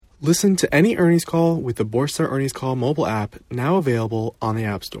Listen to any earnings call with the Borsa Earnings Call mobile app, now available on the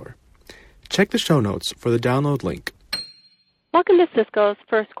App Store. Check the show notes for the download link. Welcome to Cisco's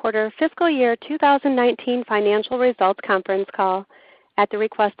first quarter fiscal year 2019 financial results conference call. At the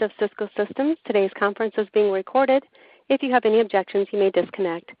request of Cisco Systems, today's conference is being recorded. If you have any objections, you may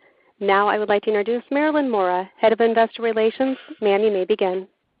disconnect. Now I would like to introduce Marilyn Mora, Head of Investor Relations. Ma'am, you may begin.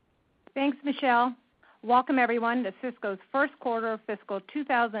 Thanks, Michelle. Welcome, everyone, to Cisco's first quarter fiscal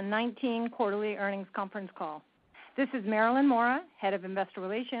 2019 quarterly earnings conference call. This is Marilyn Mora, Head of Investor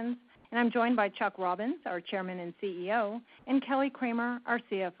Relations, and I'm joined by Chuck Robbins, our Chairman and CEO, and Kelly Kramer, our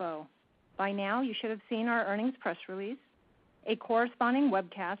CFO. By now, you should have seen our earnings press release. A corresponding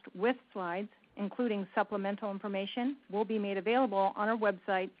webcast with slides, including supplemental information, will be made available on our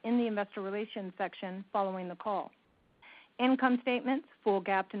website in the Investor Relations section following the call. Income statements, full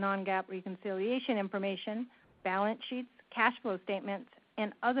GAAP to non-GAAP reconciliation information, balance sheets, cash flow statements,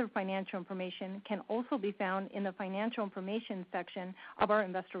 and other financial information can also be found in the Financial Information section of our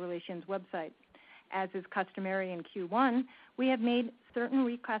Investor Relations website. As is customary in Q1, we have made certain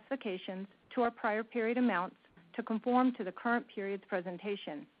reclassifications to our prior period amounts to conform to the current period's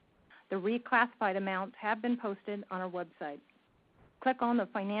presentation. The reclassified amounts have been posted on our website. Click on the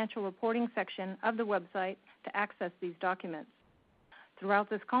Financial Reporting section of the website to access these documents. Throughout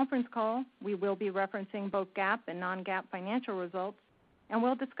this conference call, we will be referencing both GAAP and non-GAAP financial results, and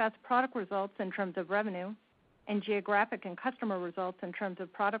we'll discuss product results in terms of revenue and geographic and customer results in terms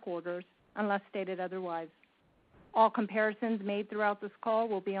of product orders, unless stated otherwise. All comparisons made throughout this call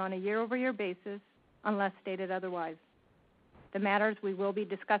will be on a year-over-year basis, unless stated otherwise. The matters we will be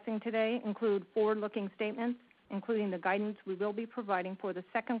discussing today include forward-looking statements, including the guidance we will be providing for the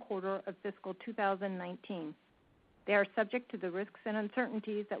second quarter of fiscal 2019. They are subject to the risks and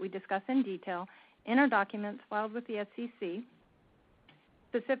uncertainties that we discuss in detail in our documents filed with the SEC,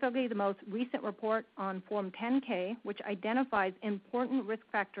 specifically the most recent report on Form 10-K, which identifies important risk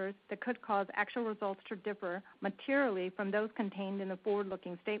factors that could cause actual results to differ materially from those contained in the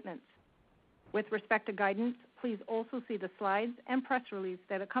forward-looking statements. With respect to guidance, please also see the slides and press release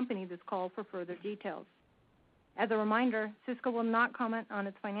that accompany this call for further details. As a reminder, Cisco will not comment on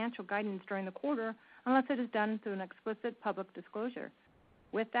its financial guidance during the quarter unless it is done through an explicit public disclosure.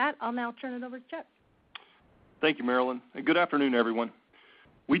 With that, I'll now turn it over to Chuck. Thank you, Marilyn, and good afternoon, everyone.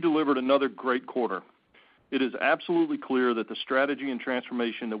 We delivered another great quarter. It is absolutely clear that the strategy and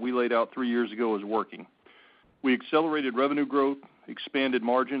transformation that we laid out 3 years ago is working. We accelerated revenue growth, expanded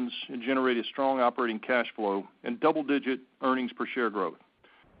margins, and generated strong operating cash flow and double-digit earnings per share growth.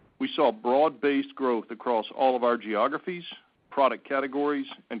 We saw broad-based growth across all of our geographies, product categories,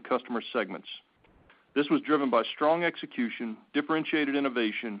 and customer segments. This was driven by strong execution, differentiated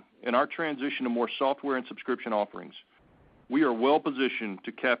innovation, and our transition to more software and subscription offerings. We are well positioned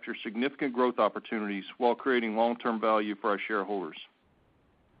to capture significant growth opportunities while creating long-term value for our shareholders.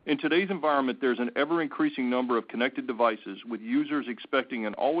 In today's environment, there's an ever-increasing number of connected devices with users expecting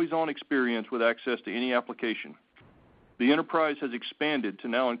an always-on experience with access to any application. The enterprise has expanded to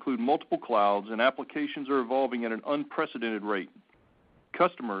now include multiple clouds, and applications are evolving at an unprecedented rate.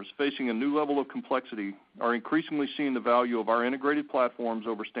 Customers facing a new level of complexity are increasingly seeing the value of our integrated platforms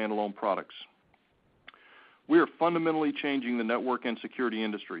over standalone products. We are fundamentally changing the network and security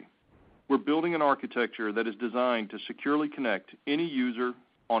industry. We're building an architecture that is designed to securely connect any user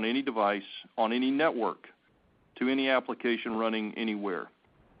on any device, on any network, to any application running anywhere.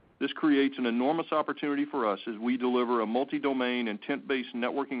 This creates an enormous opportunity for us as we deliver a multi-domain, intent-based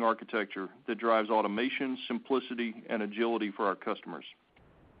networking architecture that drives automation, simplicity, and agility for our customers.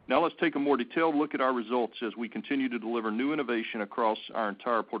 Now let's take a more detailed look at our results as we continue to deliver new innovation across our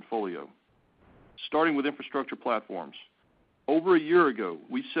entire portfolio. Starting with infrastructure platforms. Over a year ago,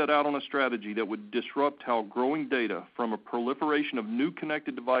 we set out on a strategy that would disrupt how growing data from a proliferation of new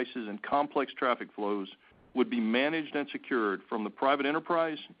connected devices and complex traffic flows would be managed and secured from the private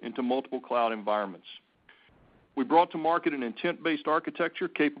enterprise into multiple cloud environments. We brought to market an intent-based architecture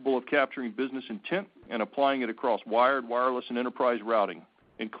capable of capturing business intent and applying it across wired, wireless, and enterprise routing,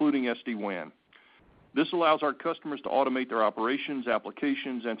 including SD-WAN. This allows our customers to automate their operations,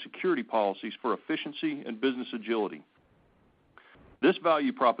 applications, and security policies for efficiency and business agility. This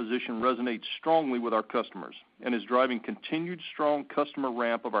value proposition resonates strongly with our customers and is driving continued strong customer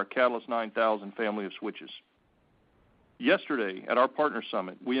ramp of our Catalyst 9000 family of switches. Yesterday, at our Partner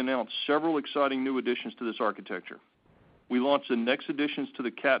Summit, we announced several exciting new additions to this architecture. We launched the next additions to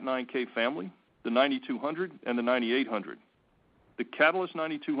the Cat 9K family, the 9200 and the 9800. The Catalyst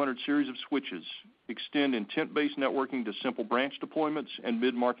 9200 series of switches extend intent-based networking to simple branch deployments and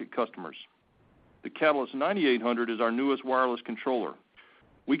mid-market customers. The Catalyst 9800 is our newest wireless controller.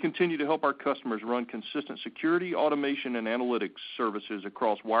 We continue to help our customers run consistent security, automation, and analytics services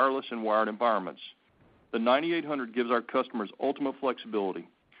across wireless and wired environments. The 9800 gives our customers ultimate flexibility,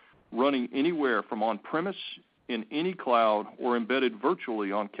 running anywhere from on-premise, in any cloud, or embedded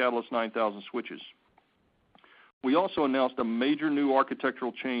virtually on Catalyst 9000 switches. We also announced a major new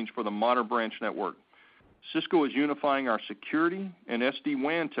architectural change for the modern branch network. Cisco is unifying our security and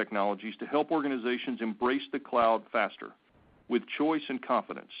SD-WAN technologies to help organizations embrace the cloud faster, with choice and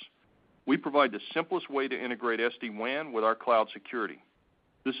confidence. We provide the simplest way to integrate SD-WAN with our cloud security.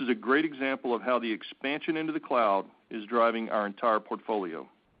 This is a great example of how the expansion into the cloud is driving our entire portfolio.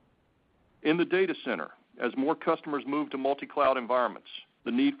 In the data center, as more customers move to multi-cloud environments,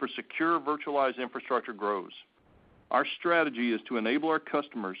 the need for secure virtualized infrastructure grows. Our strategy is to enable our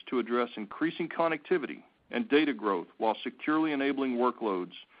customers to address increasing connectivity and data growth while securely enabling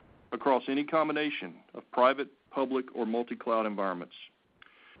workloads across any combination of private, public, or multi-cloud environments.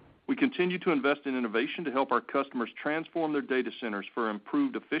 We continue to invest in innovation to help our customers transform their data centers for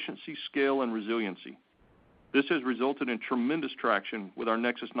improved efficiency, scale, and resiliency. This has resulted in tremendous traction with our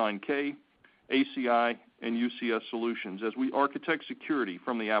Nexus 9K, ACI, and UCS solutions as we architect security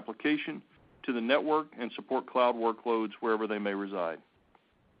from the application to the network and support cloud workloads wherever they may reside.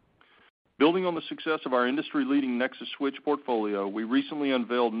 Building on the success of our industry-leading Nexus switch portfolio, we recently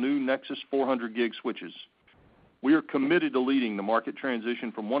unveiled new Nexus 400 gig switches. We are committed to leading the market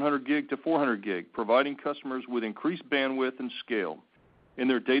transition from 100 gig to 400 gig, providing customers with increased bandwidth and scale in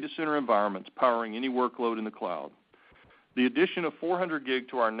their data center environments, powering any workload in the cloud. The addition of 400 gig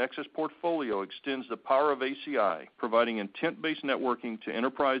to our Nexus portfolio extends the power of ACI, providing intent-based networking to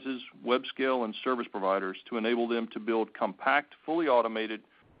enterprises, web scale, and service providers to enable them to build compact, fully automated,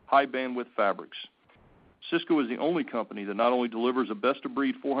 high-bandwidth fabrics. Cisco is the only company that not only delivers a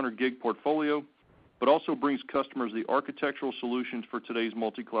best-of-breed 400 gig portfolio, but also brings customers the architectural solutions for today's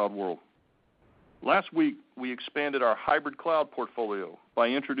multi-cloud world. Last week, we expanded our hybrid cloud portfolio by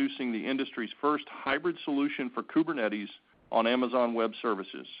introducing the industry's first hybrid solution for Kubernetes on Amazon Web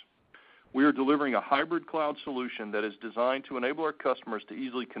Services. We are delivering a hybrid cloud solution that is designed to enable our customers to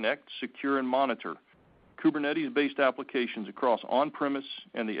easily connect, secure, and monitor Kubernetes-based applications across on-premise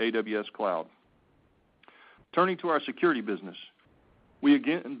and the AWS cloud. Turning to our security business, we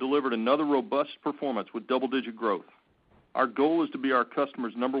again delivered another robust performance with double-digit growth. Our goal is to be our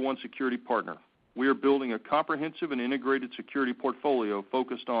customers' #1 security partner. We are building a comprehensive and integrated security portfolio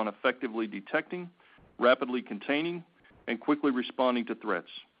focused on effectively detecting, rapidly containing, and quickly responding to threats.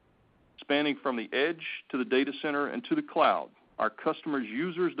 Spanning from the edge to the data center and to the cloud, our customers'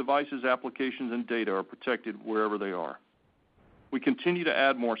 users, devices, applications, and data are protected wherever they are. We continue to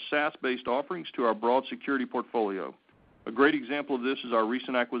add more SaaS-based offerings to our broad security portfolio. A great example of this is our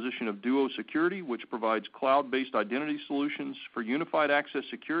recent acquisition of Duo Security, which provides cloud-based identity solutions for unified access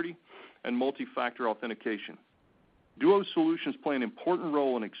security and multi-factor authentication. Duo's solutions play an important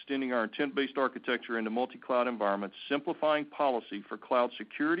role in extending our intent-based architecture into multi-cloud environments, simplifying policy for cloud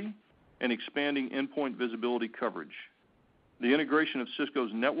security, and expanding endpoint visibility coverage. The integration of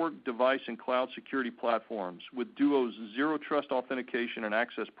Cisco's network, device, and cloud security platforms with Duo's Zero Trust authentication and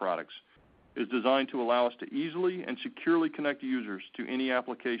access products is designed to allow us to easily and securely connect users to any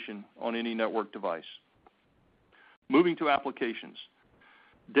application on any network device. Moving to applications.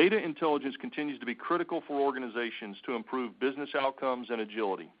 Data intelligence continues to be critical for organizations to improve business outcomes and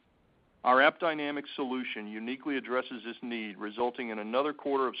agility. Our AppDynamics solution uniquely addresses this need, resulting in another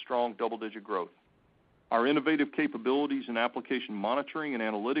quarter of strong double-digit growth. Our innovative capabilities in application monitoring and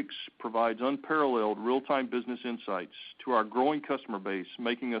analytics provides unparalleled real-time business insights to our growing customer base,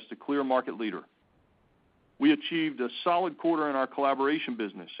 making us the clear market leader. We achieved a solid quarter in our collaboration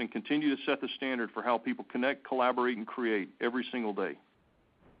business and continue to set the standard for how people connect, collaborate, and create every single day.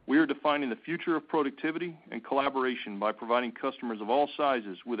 We are defining the future of productivity and collaboration by providing customers of all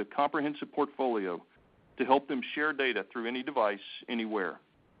sizes with a comprehensive portfolio to help them share data through any device, anywhere.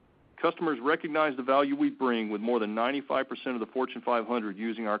 Customers recognize the value we bring with more than 95% of the Fortune 500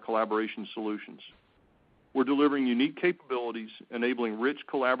 using our collaboration solutions. We're delivering unique capabilities, enabling rich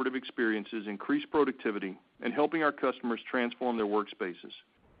collaborative experiences, increased productivity, and helping our customers transform their workspaces.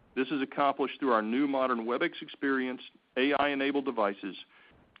 This is accomplished through our new modern WebEx experience, AI-enabled devices,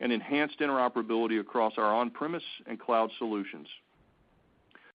 and enhanced interoperability across our on-premise and cloud solutions.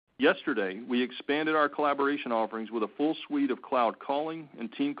 Yesterday, we expanded our collaboration offerings with a full suite of cloud calling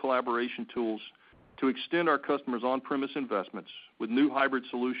and team collaboration tools to extend our customers' on-premise investments with new hybrid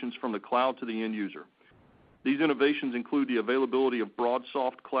solutions from the cloud to the end user. These innovations include the availability of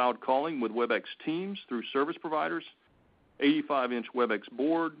BroadSoft cloud calling with WebEx Teams through service providers, 85-inch WebEx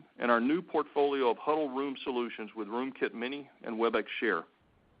board, and our new portfolio of huddle room solutions with RoomKit Mini and WebEx Share.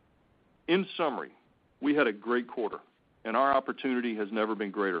 In summary, we had a great quarter, and our opportunity has never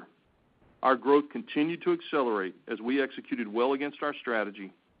been greater. Our growth continued to accelerate as we executed well against our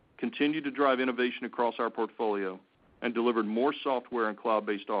strategy, continued to drive innovation across our portfolio, and delivered more software and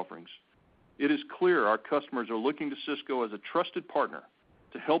cloud-based offerings. It is clear our customers are looking to Cisco as a trusted partner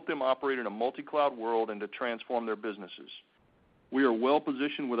to help them operate in a multi-cloud world and to transform their businesses. We are well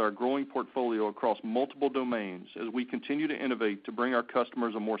positioned with our growing portfolio across multiple domains as we continue to innovate to bring our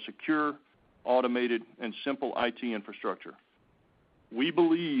customers a more secure, automated, and simple IT infrastructure. We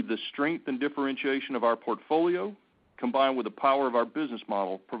believe the strength and differentiation of our portfolio, combined with the power of our business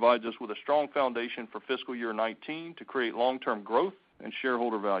model, provides us with a strong foundation for fiscal year 19 to create long-term growth and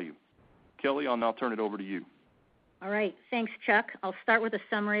shareholder value. Kelly, I'll now turn it over to you. All right. Thanks, Chuck. I'll start with a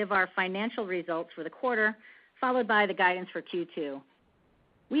summary of our financial results for the quarter, followed by the guidance for Q2.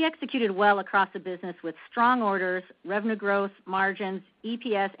 We executed well across the business with strong orders, revenue growth, margins,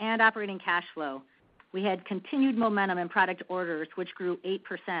 EPS, and operating cash flow. We had continued momentum in product orders, which grew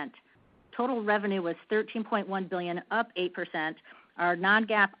 8%. Total revenue was $13.1 billion, up 8%. Our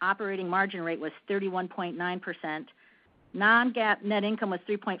non-GAAP operating margin rate was 31.9%. Non-GAAP net income was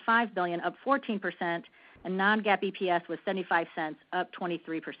 $3.5 billion, up 14%, and non-GAAP EPS was 75 cents, up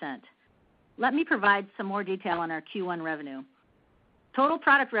 23%. Let me provide some more detail on our Q1 revenue. Total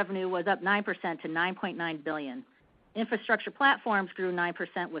product revenue was up 9% to $9.9 billion. Infrastructure platforms grew 9%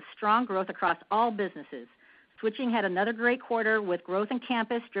 with strong growth across all businesses. Switching had another great quarter with growth in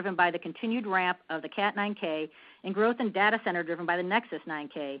campus driven by the continued ramp of the Cat 9K and growth in data center driven by the Nexus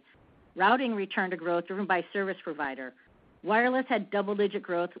 9K. Routing returned to growth driven by service provider. Wireless had double-digit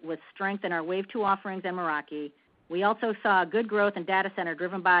growth with strength in our Wave 2 offerings and Meraki. We also saw good growth in data center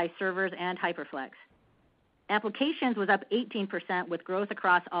driven by servers and HyperFlex. Applications was up 18% with growth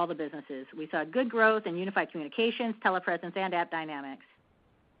across all the businesses. We saw good growth in unified communications, telepresence, and app dynamics.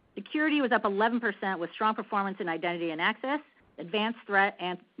 Security was up 11% with strong performance in identity and access, advanced threat,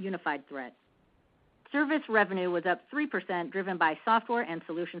 and unified threat. Service revenue was up 3% driven by software and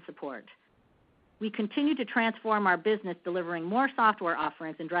solution support. We continue to transform our business, delivering more software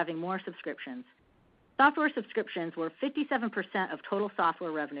offerings and driving more subscriptions. Software subscriptions were 57% of total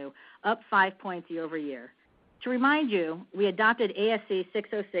software revenue, up 5 points year over year. To remind you, we adopted ASC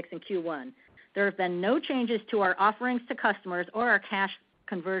 606 in Q1. There have been no changes to our offerings to customers or our cash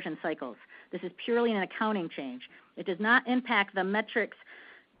conversion cycles. This is purely an accounting change. It does not impact the metrics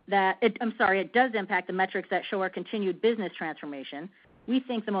it does impact the metrics that show our continued business transformation. We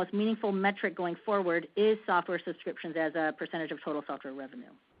think the most meaningful metric going forward is software subscriptions as a percentage of total software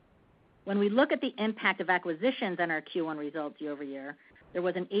revenue. When we look at the impact of acquisitions on our Q1 results year over year, there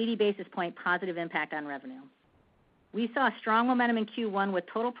was an 80 basis point positive impact on revenue. We saw strong momentum in Q1 with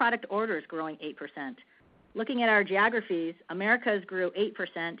total product orders growing 8%. Looking at our geographies, Americas grew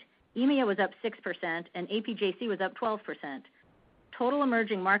 8%, EMEA was up 6%, and APJC was up 12%. Total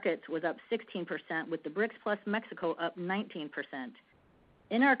emerging markets was up 16%, with the BRICS plus Mexico up 19%.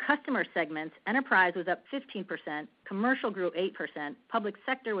 In our customer segments, enterprise was up 15%, commercial grew 8%, public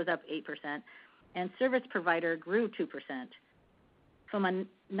sector was up 8%, and service provider grew 2%. From a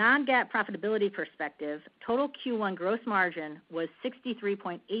non-GAAP profitability perspective, total Q1 gross margin was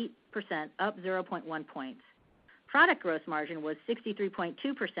 63.8%, up 0.1 points. Product gross margin was 63.2%,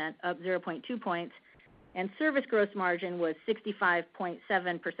 up 0.2 points, and service gross margin was 65.7%,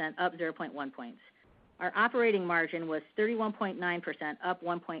 up 0.1 points. Our operating margin was 31.9%, up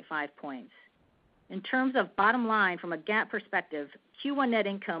 1.5 points. In terms of bottom line from a GAAP perspective, Q1 net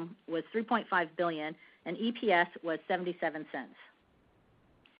income was $3.5 billion and EPS was 77 cents.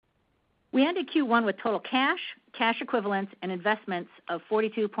 We ended Q1 with total cash equivalents, and investments of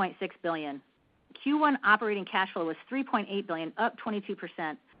 $42.6 billion. Q1 operating cash flow was $3.8 billion, up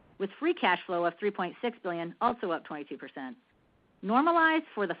 22%, with free cash flow of $3.6 billion, also up 22%. Normalized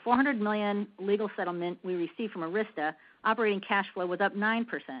for the $400 million legal settlement we received from Arista, operating cash flow was up 9%.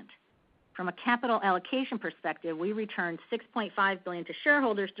 From a capital allocation perspective, we returned $6.5 billion to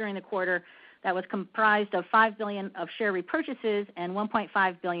shareholders during the quarter. That was comprised of $5 billion of share repurchases and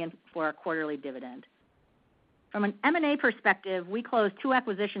 $1.5 billion for our quarterly dividend. From an M&A perspective, we closed 2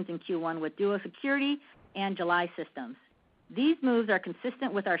 acquisitions in Q1 with Duo Security and July Systems. These moves are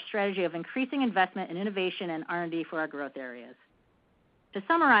consistent with our strategy of increasing investment in innovation and R&D for our growth areas. To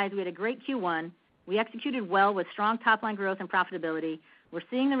summarize, we had a great Q1. We executed well with strong top-line growth and profitability. We're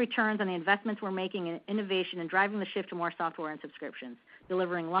seeing the returns on the investments we're making in innovation and driving the shift to more software and subscriptions,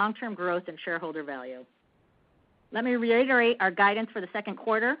 delivering long-term growth and shareholder value. Let me reiterate our guidance for the second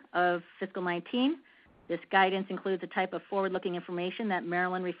quarter of fiscal 19. This guidance includes the type of forward-looking information that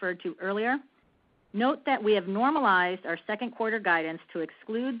Marilyn referred to earlier. Note that we have normalized our second quarter guidance to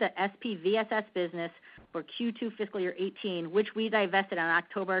exclude the SPVSS business for Q2 fiscal year 18, which we divested on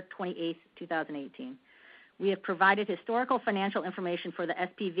October 28, 2018. We have provided historical financial information for the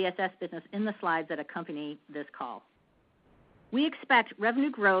SPVSS business in the slides that accompany this call. We expect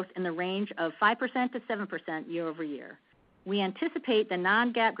revenue growth in the range of 5% to 7% year over year. We anticipate the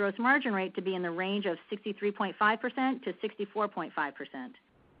non-GAAP gross margin rate to be in the range of 63.5% to 64.5%.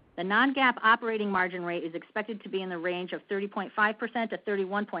 The non-GAAP operating margin rate is expected to be in the range of 30.5% to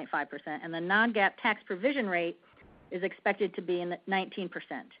 31.5%, and the non-GAAP tax provision rate is expected to be in 19%.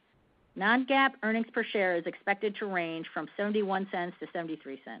 Non-GAAP earnings per share is expected to range from 71 cents to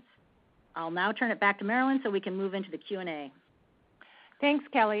 73 cents. I'll now turn it back to Marilyn so we can move into the Q&A. Thanks,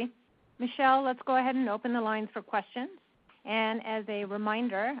 Kelly. Michelle, let's go ahead and open the lines for questions. And as a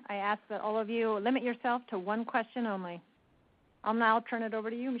reminder, I ask that all of you limit yourself to one question only. I'll now turn it over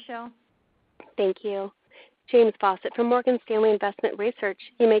to you, Michelle. Thank you. James Fawcett from Morgan Stanley Investment Research.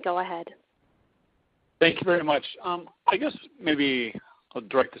 You may go ahead. Thank you very much. I guess maybe I'll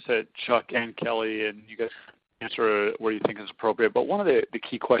direct this at Chuck and Kelly, and you guys answer where you think is appropriate. But one of the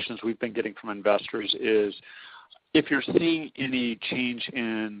key questions we've been getting from investors is if you're seeing any change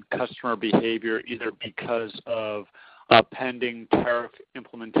in customer behavior, either because of pending tariff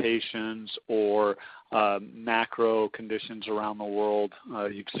implementations or macro conditions around the world.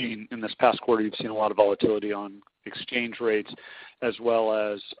 You've seen in this past quarter, you've seen a lot of volatility on exchange rates as well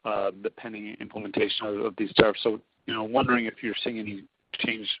as the pending implementation of these tariffs. So, wondering if you're seeing any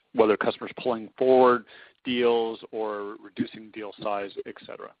change, whether customers pulling forward deals or reducing deal size, et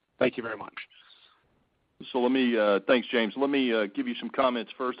cetera. Thank you very much. So thanks, James. Let me give you some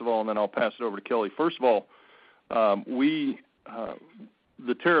comments first of all, and then I'll pass it over to Kelly. First of all,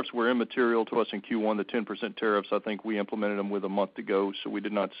 the tariffs were immaterial to us in Q1, the 10% tariffs. I think we implemented them with a month to go, so we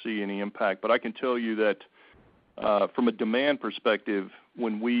did not see any impact. But I can tell you that from a demand perspective,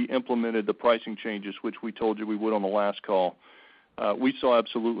 when we implemented the pricing changes, which we told you we would on the last call, we saw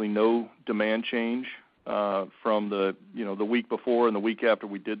absolutely no demand change from the week before and the week after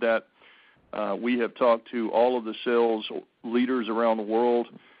we did that. We have talked to all of the sales leaders around the world,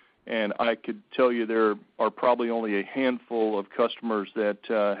 and I could tell you there are probably only a handful of customers that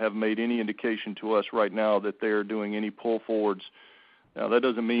have made any indication to us right now that they are doing any pull forwards. Now, that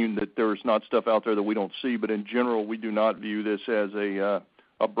doesn't mean that there's not stuff out there that we don't see, but in general, we do not view this as a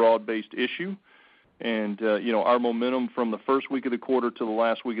broad-based issue. And, our momentum from the first week of the quarter to the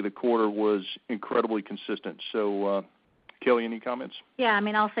last week of the quarter was incredibly consistent. So, Kelly, any comments? Yeah,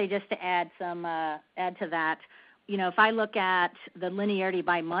 I'll say just to add to that, if I look at the linearity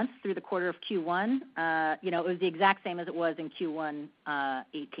by month through the quarter of Q1, it was the exact same as it was in Q1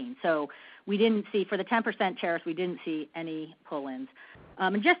 18. So we didn't see, for the 10% tariffs, we didn't see any pull-ins.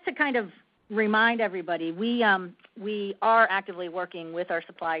 And just to kind of remind everybody, we are actively working with our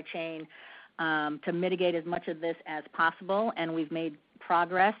supply chain to mitigate as much of this as possible, and we've made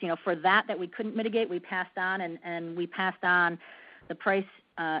progress. For that we couldn't mitigate, we passed on, and we passed on the price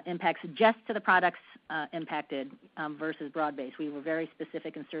impacts just to the products impacted versus broad-based. We were very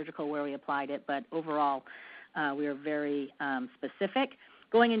specific and surgical where we applied it, but overall we are very specific.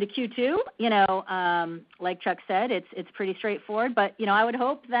 Going into Q2, like Chuck said, it's pretty straightforward, but, I would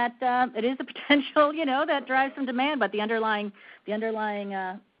hope that it is a potential, that drives some demand, but the underlying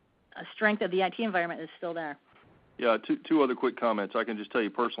strength of the IT environment is still there. Yeah, two other quick comments. I can just tell you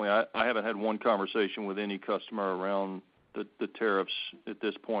personally, I haven't had one conversation with any customer around the tariffs at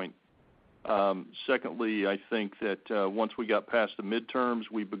this point. Secondly, I think that once we got past the midterms,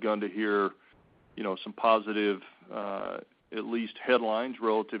 we've begun to hear, some positive, at least headlines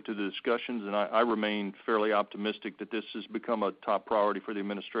relative to the discussions, and I remain fairly optimistic that this has become a top priority for the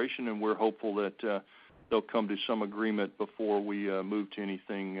administration, and we're hopeful that they'll come to some agreement before we move to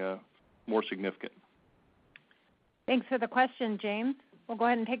anything more significant. Thanks for the question, James. We'll go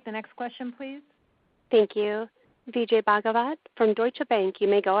ahead and take the next question, please. Thank you. Vijay Bhagavat from Deutsche Bank. You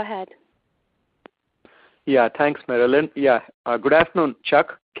may go ahead. Yeah, thanks, Marilyn. Yeah, good afternoon,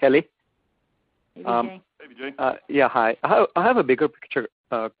 Chuck, Kelly. Hey, Vijay. Hey, Vijay. Yeah, hi. I have a bigger picture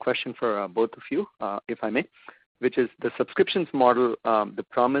question for both of you, if I may, which is the subscriptions model. The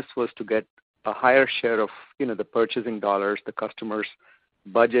promise was to get a higher share of, the purchasing dollars, the customers'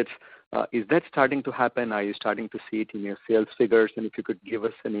 budgets. Is that starting to happen? Are you starting to see it in your sales figures? And if you could give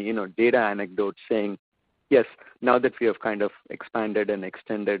us any, data anecdotes saying, yes, now that we have kind of expanded and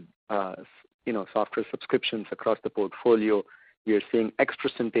extended, software subscriptions across the portfolio, we are seeing X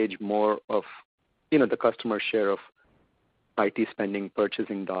percentage more of, the customer share of IT spending,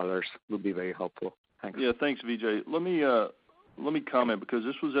 purchasing dollars would be very helpful. Thanks. Yeah, thanks, Vijay. let me comment, because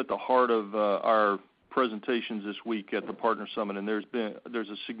this was at the heart of our presentations this week at the Partner Summit, and there's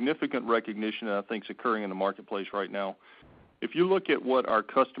a significant recognition that I think is occurring in the marketplace right now. If you look at what our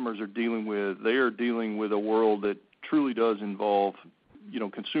customers are dealing with, they are dealing with a world that truly does involve,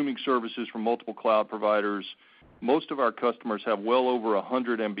 consuming services from multiple cloud providers. Most of our customers have well over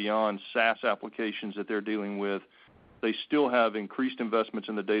 100 and beyond SaaS applications that they're dealing with. They still have increased investments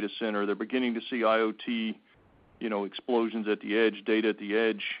in the data center. They're beginning to see IoT, explosions at the edge, data at the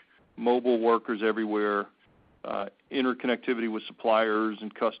edge, mobile workers everywhere, interconnectivity with suppliers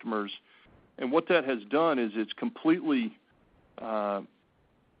and customers. And what that has done is it's completely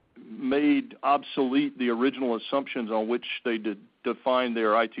made obsolete the original assumptions on which they defined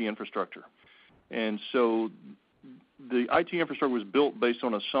their IT infrastructure. And so the IT infrastructure was built based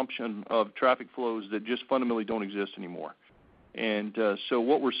on assumption of traffic flows that just fundamentally don't exist anymore. And so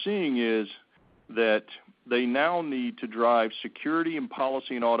what we're seeing is that they now need to drive security and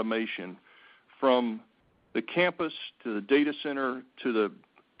policy and automation from the campus to the data center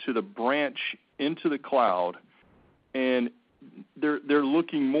to the branch into the cloud, and they're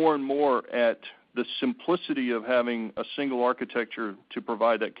looking more and more at the simplicity of having a single architecture to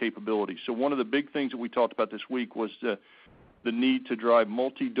provide that capability. So one of the big things that we talked about this week was the need to drive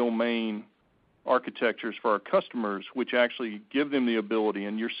multi-domain architectures for our customers, which actually give them the ability,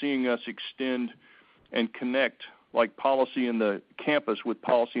 and you're seeing us extend and connect like policy in the campus with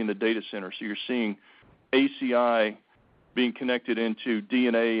policy in the data center. So you're seeing ACI being connected into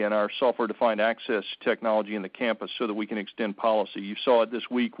DNA and our software-defined access technology in the campus so that we can extend policy. You saw it this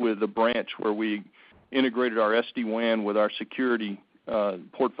week with the branch where we integrated our SD-WAN with our security, our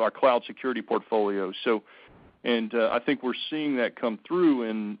cloud security portfolio. So, and I think we're seeing that come through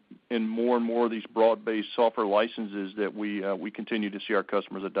in more and more of these broad-based software licenses that we continue to see our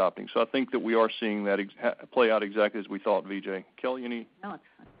customers adopting. So I think that we are seeing that play out exactly as we thought, VJ. Kelly, any? No, it's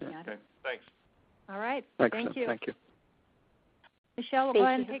okay, thanks. All right. Excellent. Thank you. Thank you. Michelle, we'll go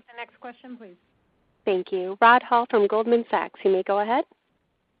ahead and take the next question, please. Thank you. Rod Hall from Goldman Sachs. You may go ahead.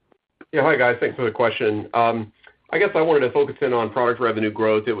 Yeah, hi guys. Thanks for the question. I guess I wanted to focus in on product revenue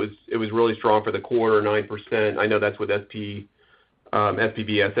growth. It was really strong for the quarter, 9%. I know that's with SPVSS,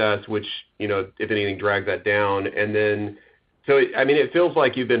 which, if anything, drags that down. And then, so, it feels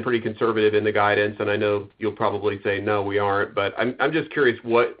like you've been pretty conservative in the guidance, and I know you'll probably say, no, we aren't. But I'm just curious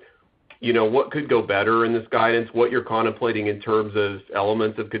what could go better in this guidance, what you're contemplating in terms of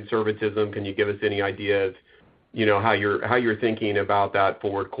elements of conservatism. Can you give us any idea of, how you're thinking about that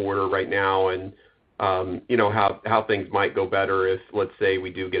forward quarter right now, and how things might go better if, let's say,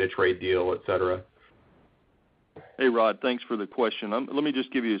 we do get a trade deal, et cetera? Hey, Rod, thanks for the question. Let me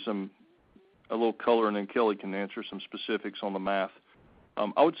just give you a little color, and then Kelly can answer some specifics on the math.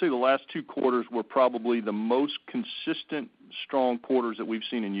 I would say the last two quarters were probably the most consistent, strong quarters that we've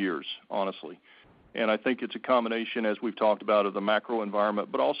seen in years, honestly. And I think it's a combination, as we've talked about, of the macro environment,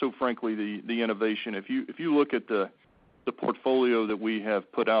 but also, frankly, the innovation. If you look at the portfolio that we have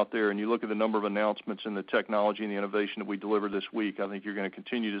put out there, and you look at the number of announcements and the technology and the innovation that we delivered this week, I think you're going to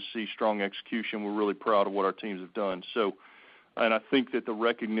continue to see strong execution. We're really proud of what our teams have done. So, and I think that the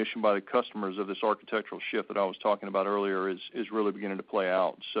recognition by the customers of this architectural shift that I was talking about earlier is really beginning to play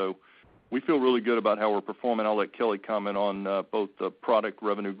out. So we feel really good about how we're performing. I'll let Kelly comment on both the product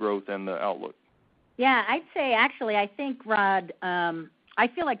revenue growth and the outlook. Yeah, I'd say actually I think, Rod, I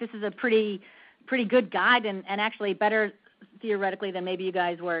feel like this is a pretty good guide and actually better theoretically than maybe you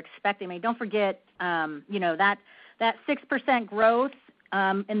guys were expecting. Don't forget, that 6% growth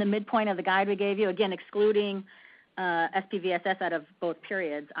in the midpoint of the guide we gave you, again, excluding SPVSS out of both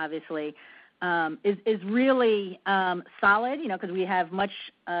periods, obviously, is really solid, because we have much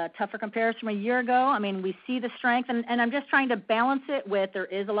tougher comparison from a year ago. We see the strength, and I'm just trying to balance it with there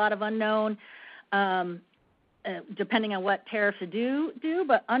is a lot of unknown depending on what tariffs do,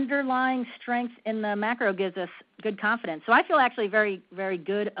 but underlying strength in the macro gives us good confidence. So I feel actually very, very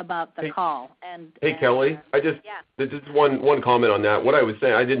good about the call. Hey, Kelly, just one comment on that. What I was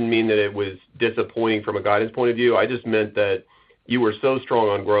saying, I didn't mean that it was disappointing from a guidance point of view. I just meant that you were so strong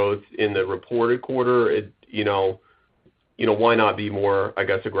on growth in the reported quarter, why not be more, I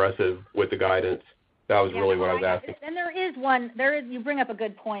guess, aggressive with the guidance? That was really what I was asking. And you bring up a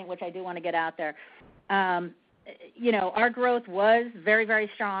good point, which I do want to get out there. Our growth was very, very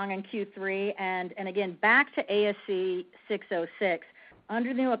strong in Q3, and again, back to ASC 606,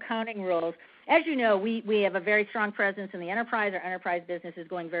 under the new accounting rules, as you know, we have a very strong presence in the enterprise. Our enterprise business is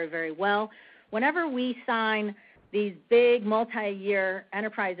going very, very well. Whenever we sign these big multi-year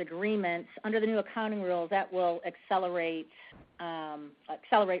enterprise agreements under the new accounting rules, that will accelerate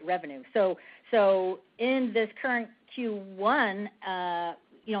revenue. So in this current Q1,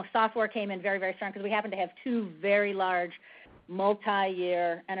 software came in very, very strong because we happen to have two very large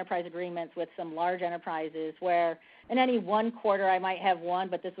multi-year enterprise agreements with some large enterprises where in any one quarter I might have one,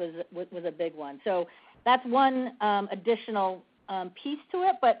 but this was a big one. So that's one additional piece to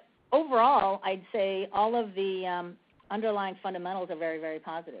it. But overall, I'd say all of the underlying fundamentals are very, very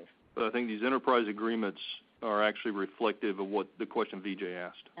positive. But I think these enterprise agreements are actually reflective of what the question VJ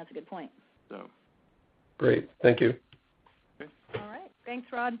asked. That's a good point. So. Great. Thank you. Okay. All right. Thanks,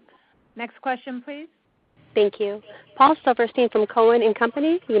 Rod. Next question, please. Thank you. Paul Silverstein from Cohen and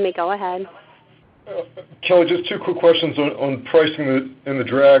Company, you may go ahead. Kelly, just two quick questions on pricing and the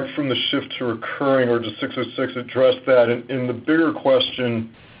drag from the shift to recurring, or does 606 address that? And the bigger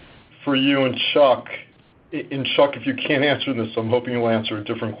question for you and Chuck, if you can't answer this, I'm hoping you'll answer a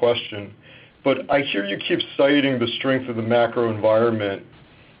different question. But I hear you keep citing the strength of the macro environment,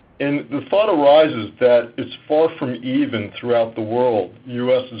 and the thought arises that it's far from even throughout the world. The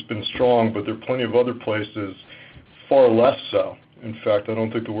U.S. has been strong, but there are plenty of other places far less so. In fact, I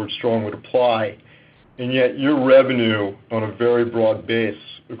don't think the word strong would apply. And yet your revenue on a very broad base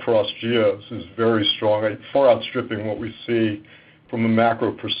across geos is very strong, far outstripping what we see from a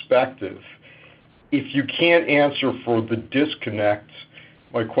macro perspective. If you can't answer for the disconnect,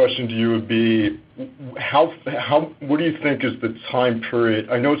 my question to you would be, what do you think is the time period?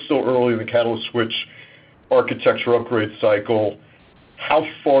 I know it's still early in the catalyst switch architecture upgrade cycle. How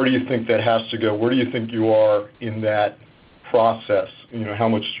far do you think that has to go? Where do you think you are in that process? How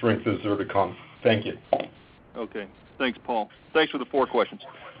much strength is there to come? Thank you. Okay. Thanks, Paul. Thanks for the 4 questions.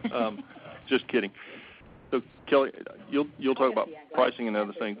 Just kidding. So, Kelly, you'll talk about pricing and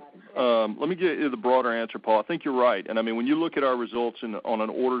other things. Let me get you the broader answer, Paul. I think you're right. And, I mean, when you look at our results on an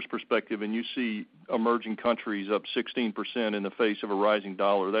orders perspective and you see emerging countries up 16% in the face of a rising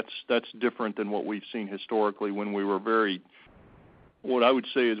dollar, that's different than what we've seen historically when we were what I would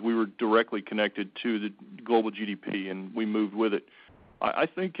say is we were directly connected to the global GDP and we moved with it. I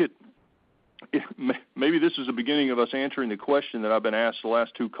think maybe this is the beginning of us answering the question that I've been asked the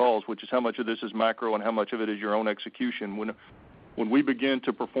last 2 calls, which is how much of this is macro and how much of it is your own execution. When we begin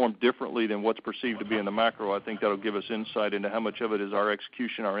to perform differently than what's perceived to be in the macro, I think that'll give us insight into how much of it is our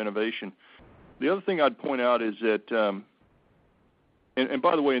execution, our innovation. The other thing I'd point out is that, and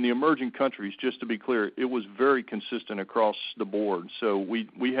by the way, in the emerging countries, just to be clear, it was very consistent across the board. So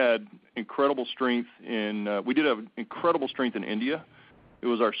we had incredible strength we did have incredible strength in India. It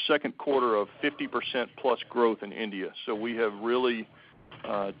was our second quarter of 50% plus growth in India. So we have really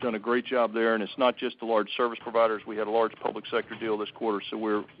done a great job there, and it's not just the large service providers. We had a large public sector deal this quarter, so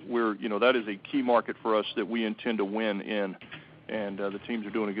we're that is a key market for us that we intend to win in, and the teams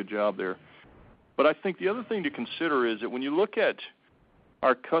are doing a good job there. But I think the other thing to consider is that when you look at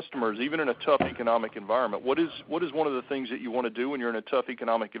our customers, even in a tough economic environment, what is one of the things that you want to do when you're in a tough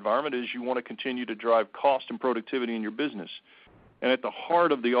economic environment is you want to continue to drive cost and productivity in your business. And at the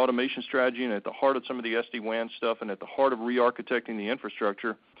heart of the automation strategy and at the heart of some of the SD-WAN stuff and at the heart of re-architecting the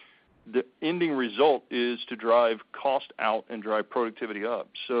infrastructure, the ending result is to drive cost out and drive productivity up.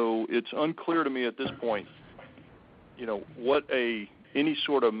 So it's unclear to me at this point, what any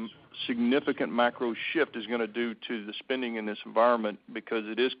sort of significant macro shift is going to do to the spending in this environment, because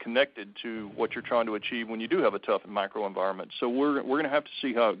it is connected to what you're trying to achieve when you do have a tough macro environment. So we're going to have to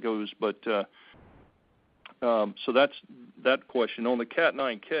see how it goes, but so that's that question. On the Cat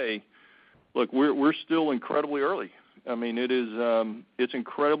 9K, look, we're still incredibly early. I mean, it's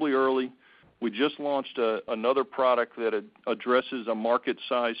incredibly early. We just launched another product that addresses a market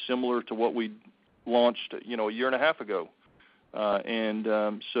size similar to what we launched, a year and a half ago.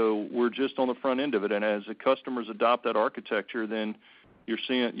 So we're just on the front end of it. And as the customers adopt that architecture, then you're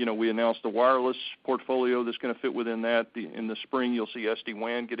seeing, we announced the wireless portfolio that's going to fit within that. In the spring, you'll see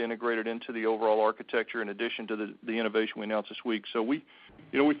SD-WAN get integrated into the overall architecture in addition to the innovation we announced this week. So we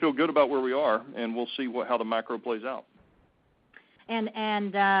feel good about where we are, and we'll see how the macro plays out.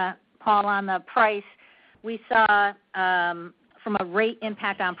 And Paul, on the price, we saw from a rate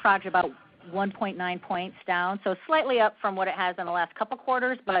impact on project about 1.9 points down, so slightly up from what it has in the last couple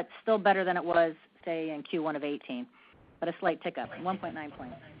quarters, but still better than it was, say, in Q1 of 18. But a slight tick up, 1.9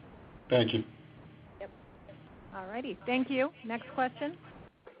 points. Thank you. Yep. All righty. Thank you. Next question.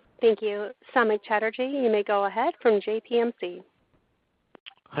 Thank you. Samik Chatterjee, you may go ahead from JPMC.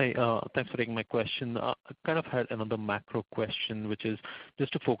 Hi, thanks for taking my question. I kind of had another macro question, which is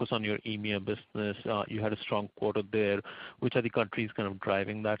just to focus on your EMEA business. You had a strong quarter there. Which are the countries kind of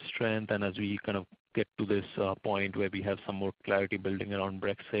driving that strength? And as we kind of get to this point where we have some more clarity building around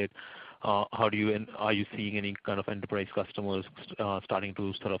Brexit, Are you seeing any kind of enterprise customers starting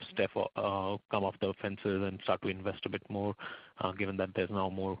to sort of come off the fences and start to invest a bit more, given that there's now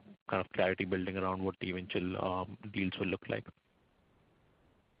more kind of clarity building around what the eventual deals will look like?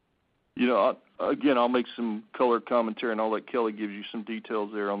 Again, I'll make some colored commentary, and I'll let Kelly give you some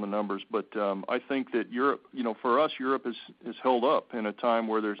details there on the numbers. But I think that Europe, for us, Europe is held up in a time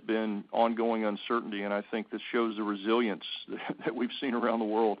where there's been ongoing uncertainty, and I think this shows the resilience that we've seen around the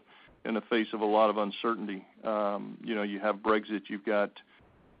world in the face of a lot of uncertainty. You have Brexit, you've got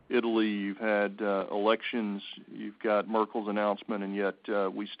Italy, you've had elections, you've got Merkel's announcement, and yet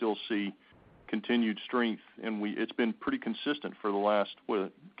we still see continued strength, and it's been pretty consistent for the last,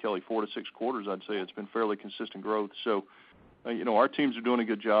 Kelly, 4 to 6 quarters, I'd say. It's been fairly consistent growth. So, our teams are doing a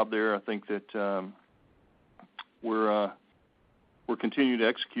good job there. I think that we're continuing to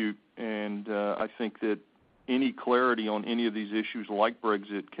execute, and I think that any clarity on any of these issues like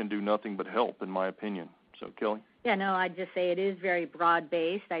Brexit can do nothing but help, in my opinion. So, Kelly? Yeah, no, I'd just say it is very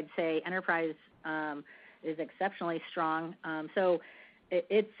broad-based. I'd say enterprise is exceptionally strong. So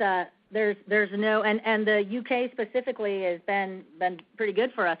it's there's no, and the UK specifically has been pretty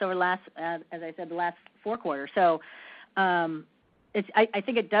good for us over the last, as I said, the last 4 quarters. So I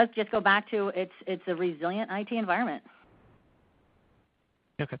think it does just go back to it's a resilient IT environment.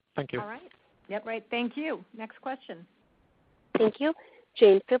 Okay, thank you. All right. Yep, right. Thank you. Next question. Thank you.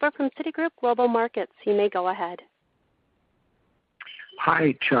 James Suva from Citigroup Global Markets. You may go ahead.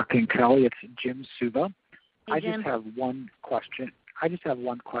 Hi, Chuck and Kelly. It's Jim Suva. Hey, Jim. I just have one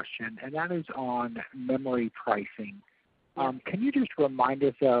question, and that is on memory pricing. Can you just remind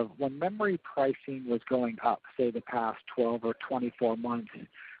us of when memory pricing was going up, say the past 12 or 24 months,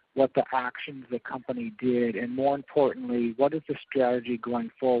 what the actions the company did, and more importantly, what is the strategy going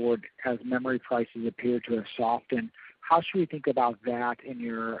forward as memory prices appear to have softened? How should we think about that in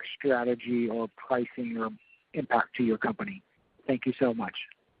your strategy or pricing or impact to your company? Thank you so much.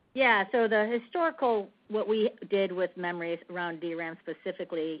 Yeah, so the historical, what we did with memories around DRAM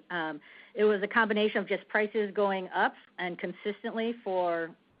specifically, it was a combination of just prices going up and consistently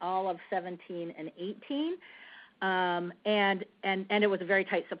for all of 17 and 18. And it was a very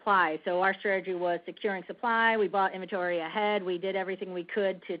tight supply. So our strategy was securing supply. We bought inventory ahead. We did everything we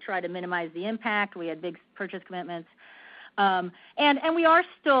could to try to minimize the impact. We had big purchase commitments. And we are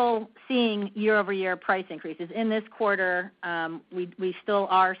still seeing year-over-year price increases. In this quarter, we still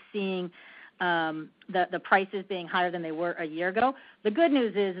are seeing the prices being higher than they were a year ago. The good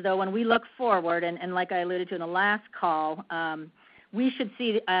news is, though, when we look forward, and like I alluded to in the last call, we should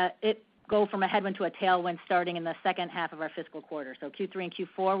see it go from a headwind to a tailwind starting in the second half of our fiscal quarter. So Q3 and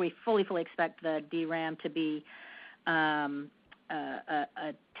Q4, we fully expect the DRAM to be a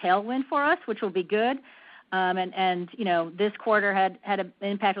tailwind for us, which will be good. And this quarter had an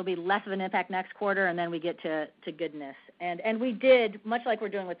impact. Will be less of an impact next quarter, and then we get to goodness. And we did, much like we're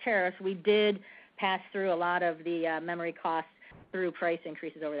doing with tariffs, we did pass through a lot of the memory costs through price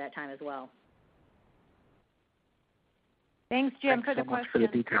increases over that time as well. Thanks, Jim, for the question. question. Thanks so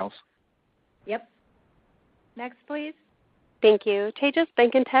much for the details. Yep. Next, please. Thank you. Tejas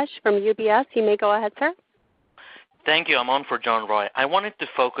Venkatesh from UBS. You may go ahead, sir. Thank you. I'm on for John Roy. I wanted to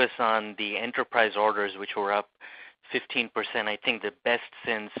focus on the enterprise orders, which were up 15%, I think the best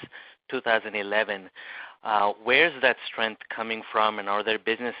since 2011. Where's that strength coming from, and are there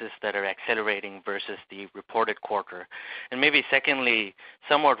businesses that are accelerating versus the reported quarter? And maybe secondly,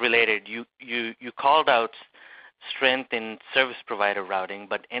 somewhat related, you called out strength in service provider routing,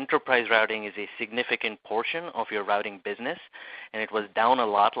 but enterprise routing is a significant portion of your routing business, and it was down a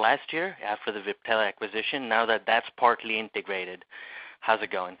lot last year after the Viptela acquisition. Now that that's partly integrated, how's it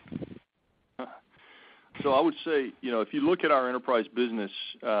going? So I would say, if you look at our enterprise business,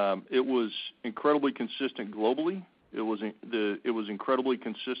 it was incredibly consistent globally. It was incredibly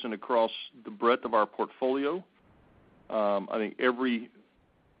consistent across the breadth of our portfolio. I think every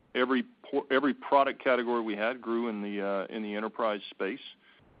product category we had grew in the enterprise space,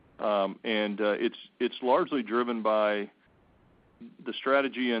 and it's largely driven by the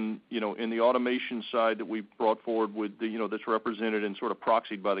strategy and in the automation side that we brought forward with that's represented and sort of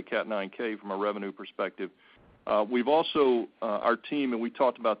proxied by the Cat 9K from a revenue perspective. We've also our team, and we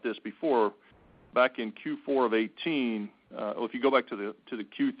talked about this before, back in Q4 of 18. If you go back to the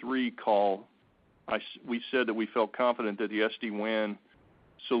Q3 call, we said that we felt confident that the SD-WAN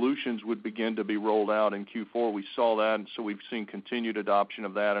solutions would begin to be rolled out in Q4. We saw that, and so we've seen continued adoption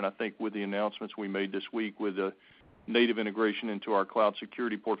of that. And I think with the announcements we made this week with the native integration into our cloud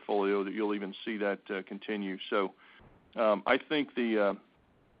security portfolio, that you'll even see that continue. So I think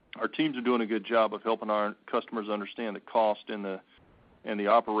our teams are doing a good job of helping our customers understand the cost and the and the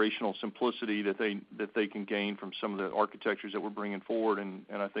operational simplicity that they can gain from some of the architectures that we're bringing forward, and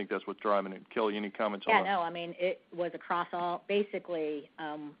I think that's what's driving it. Kelly, any comments on that? Yeah, no, I mean, it was across all, basically,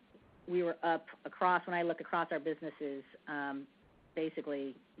 we were up across, when I look across our businesses,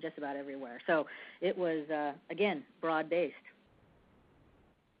 basically just about everywhere. So it was, again, broad-based.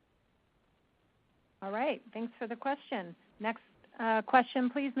 All right, thanks for the question. Next question,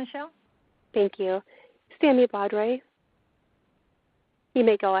 please, Michelle. Thank you. Sami Badri, you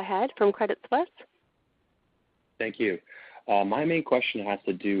may go ahead from Credit Suisse. Thank you. My main question has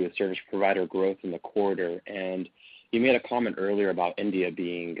to do with service provider growth in the quarter, and you made a comment earlier about India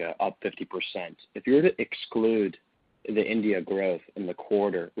being up 50%. If you were to exclude the India growth in the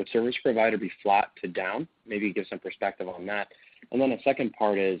quarter, would service provider be flat to down? Maybe give some perspective on that. And then the second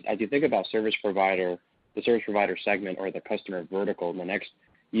part is, as you think about service provider, the service provider segment or the customer vertical in the next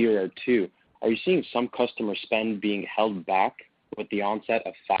year or two, are you seeing some customer spend being held back with the onset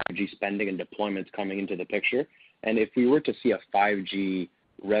of 5G spending and deployments coming into the picture? And if we were to see a 5G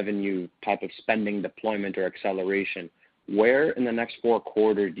revenue type of spending deployment or acceleration, where in the next 4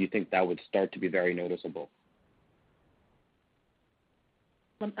 quarters do you think that would start to be very noticeable?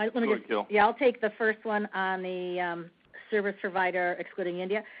 I'll take the first one on the service provider excluding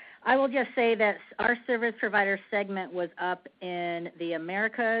India. I will just say that our service provider segment was up in the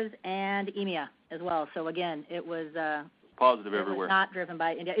Americas and EMEA as well. So again, it was positive everywhere. Was not driven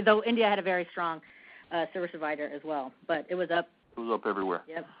by India, though India had a very strong service provider as well. But it was up. It was up everywhere.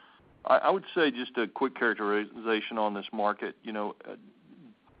 Yep. I would say just a quick characterization on this market.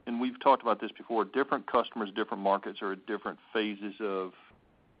 And we've talked about this before. Different customers, different markets are at different phases of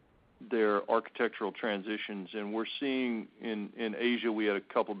their architectural transitions, and we're seeing in Asia we had a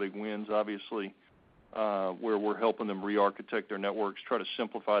couple big wins, obviously, where we're helping them re-architect their networks, try to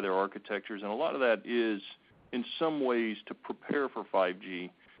simplify their architectures, and a lot of that is in some ways to prepare for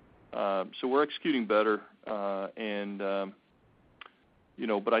 5G. So we're executing better, but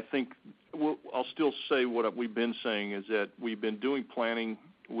I think I'll still say what we've been saying is that we've been doing planning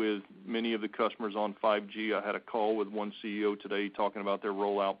with many of the customers on 5G. I had a call with one CEO today talking about their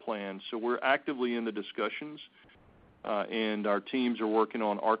rollout plans. So we're actively in the discussions, and our teams are working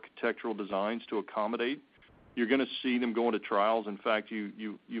on architectural designs to accommodate. You're going to see them go into trials. In fact,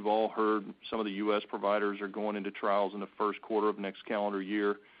 you've all heard some of the U.S. providers are going into trials in the first quarter of next calendar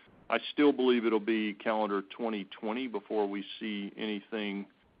year. I still believe it'll be calendar 2020 before we see anything,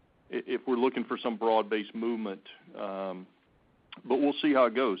 if we're looking for some broad-based movement. But we'll see how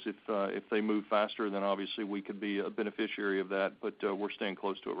it goes. If they move faster, then obviously we could be a beneficiary of that, but we're staying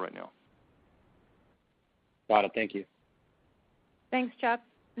close to it right now. Got it. Thank you. Thanks, Chuck.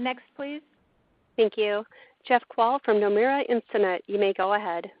 Next, please. Thank you. Jeff Kvaal from Nomura Instinet. You may go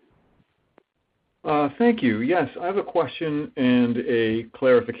ahead. Thank you. Yes, I have a question and a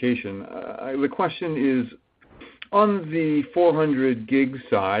clarification. The question is, on the 400 gig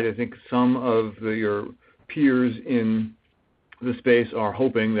side, I think some of your peers in the space are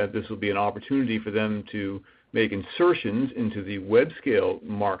hoping that this will be an opportunity for them to make insertions into the web scale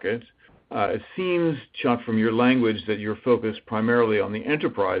market. It seems, Chuck, from your language that you're focused primarily on the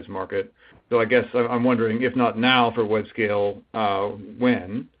enterprise market. So I guess I'm wondering, if not now for web scale,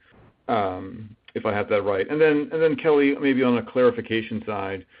 when, if I have that right. And then Kelly, maybe on a clarification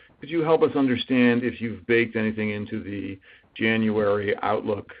side, could you help us understand if you've baked anything into the January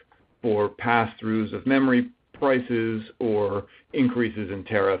outlook for pass-throughs of memory prices or increases in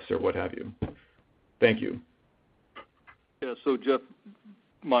tariffs or what have you? Thank you. Yeah, so Jeff,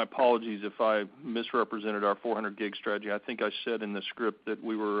 my apologies if I misrepresented our 400 gig strategy. I think I said in the script that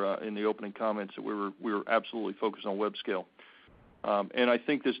we were, in the opening comments, that we were absolutely focused on web scale. And I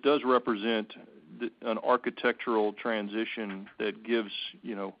think this does represent an architectural transition that gives,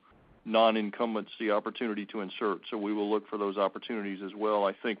 non-incumbents the opportunity to insert. So we will look for those opportunities as well.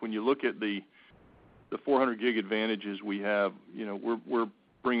 I think when you look at the 400 gig advantages we have, we're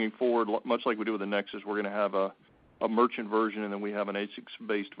bringing forward, much like we do with the Nexus, we're going to have a merchant version, and then we have an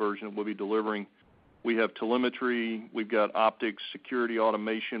ASICs-based version that we'll be delivering. We have telemetry, we've got optics, security,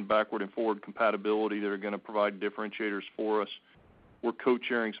 automation, backward and forward compatibility that are going to provide differentiators for us. We're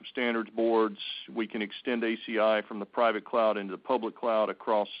co-chairing some standards boards. We can extend ACI from the private cloud into the public cloud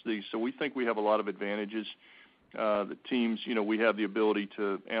across these. So we think we have a lot of advantages. The teams, we have the ability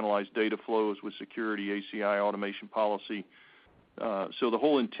to analyze data flows with security, ACI, automation policy. So the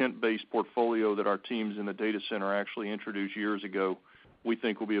whole intent-based portfolio that our teams in the data center actually introduced years ago, we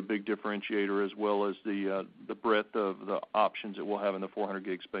think will be a big differentiator, as well as the breadth of the options that we'll have in the 400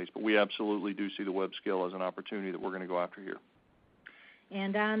 gig space. But we absolutely do see the web scale as an opportunity that we're going to go after here.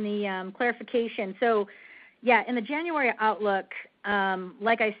 And on the clarification, so Yeah, in the January outlook,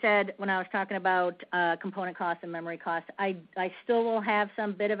 like I said when I was talking about component costs and memory costs, I still will have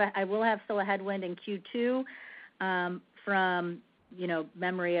I will have still a headwind in Q2 from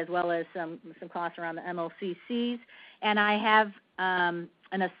memory as well as some costs around the MLCCs, and I have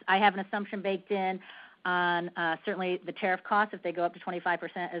an assumption baked in on certainly the tariff costs if they go up to 25%,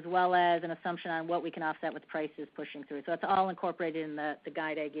 as well as an assumption on what we can offset with prices pushing through. So it's all incorporated in the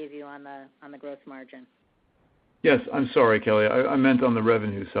guide I gave you on the gross margin. Yes, I'm sorry, Kelly. I meant on the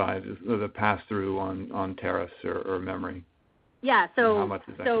revenue side, the pass-through on tariffs or memory. Yeah, so how much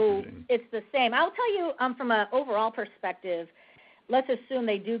is that contributing? It's the same. I'll tell you from an overall perspective, let's assume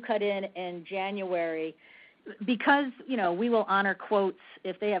they do cut in January, because we will honor quotes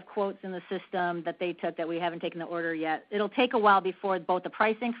if they have quotes in the system that they took that we haven't taken the order yet. It'll take a while before both the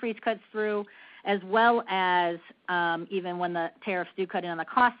price increase cuts through, as well as even when the tariffs do cut in on the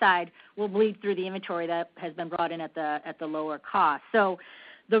cost side, will bleed through the inventory that has been brought in at the lower cost. So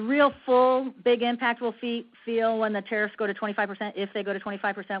the real full big impact we'll feel when the tariffs go to 25%, if they go to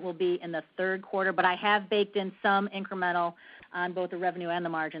 25%, will be in the third quarter. But I have baked in some incremental on both the revenue and the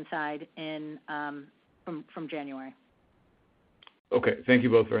margin side in from January. Okay. Thank you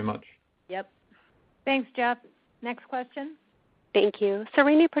both very much. Yep. Thanks, Jeff. Next question. Thank you.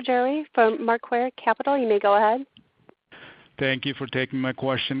 Sarini Pajjuri from Macquarie Capital, you may go ahead. Thank you for taking my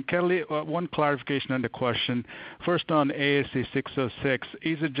question. Kelly, one clarification on the question. First on ASC 606,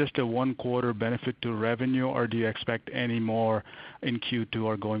 is it just a one-quarter benefit to revenue, or do you expect any more in Q2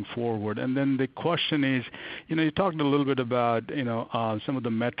 or going forward? And then the question is, you talked a little bit about, some of the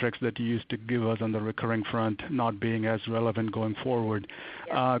metrics that you used to give us on the recurring front not being as relevant going forward.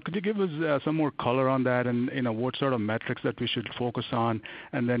 Yeah. Could you give us some more color on that and, what sort of metrics that we should focus on?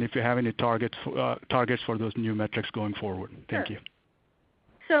 And then if you have any targets for those new metrics going forward. Thank you.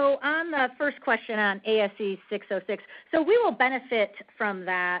 So on the first question on ASC 606, so we will benefit from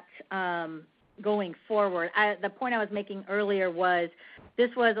that going forward. The point I was making earlier was this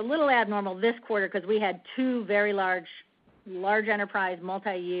was a little abnormal this quarter because we had two very large enterprise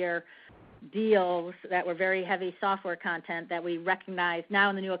multi-year deals that were very heavy software content that we recognize now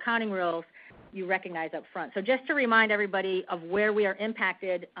in the new accounting rules. You recognize up front. So just to remind everybody of where we are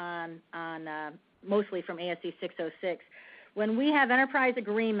impacted on mostly from ASC 606. When we have enterprise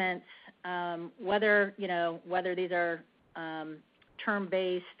agreements, whether these are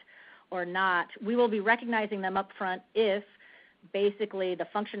term-based or not, we will be recognizing them up front if basically the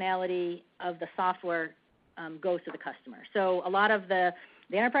functionality of the software goes to the customer. So a lot of the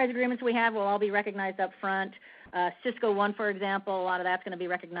enterprise agreements we have will all be recognized up front. Cisco One, for example, a lot of that's going to be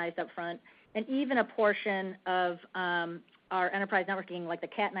recognized up front. And even a portion of our enterprise networking, like the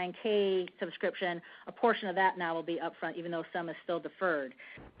Cat 9K subscription, a portion of that now will be upfront, even though some is still deferred.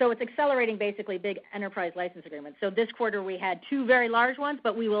 So it's accelerating basically big enterprise license agreements. So this quarter we had two very large ones,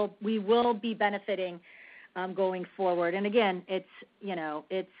 but we will be benefiting going forward. And again, it's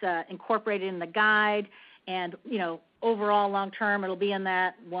incorporated in the guide, and overall long term it'll be in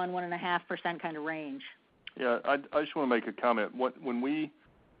that 1.5% kind of range. Yeah, I just want to make a comment.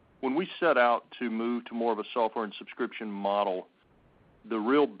 When we set out to move to more of a software and subscription model, the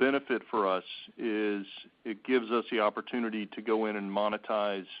real benefit for us is it gives us the opportunity to go in and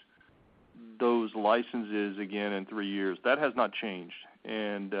monetize those licenses again in 3 years. That has not changed.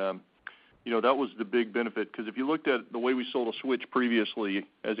 And, that was the big benefit, because if you looked at the way we sold a switch previously,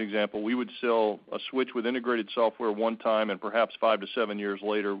 as an example, we would sell a switch with integrated software one time, and perhaps 5 to 7 years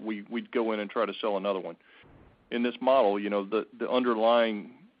later, we'd go in and try to sell another one. In this model, the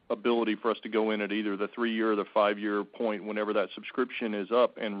underlying ability for us to go in at either the 3-year or the 5-year point whenever that subscription is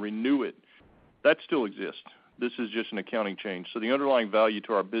up and renew it, that still exists. This is just an accounting change. So the underlying value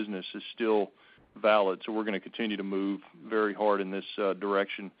to our business is still valid, so we're going to continue to move very hard in this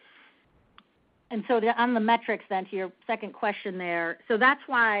direction. And so on the metrics then, to your second question there, so that's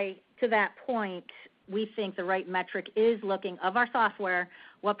why, to that point, we think the right metric is looking of our software,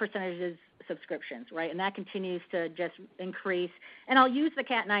 what percentage is subscriptions, right? And that continues to just increase. And I'll use the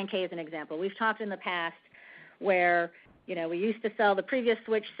Cat 9K as an example. We've talked in the past where, we used to sell the previous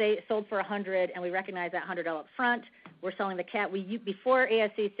switch, sold for $100, and we recognize that $100 up front. We're selling the Cat. Before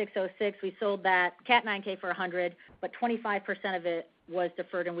ASC 606, we sold that Cat 9K for $100, but 25% of it was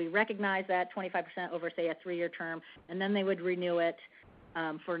deferred, and we recognize that 25% over, say, a 3-year term, and then they would renew it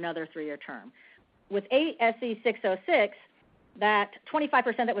for another 3-year term. With ASC 606, that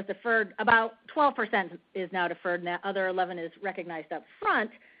 25% that was deferred, about 12% is now deferred, and that other 11% is recognized up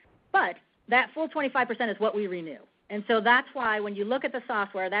front, but that full 25% is what we renew. And so that's why when you look at the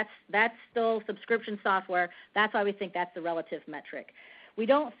software, that's still subscription software. That's why we think that's the relative metric. We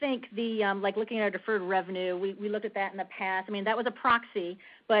don't think like looking at our deferred revenue, we looked at that in the past. I mean, that was a proxy,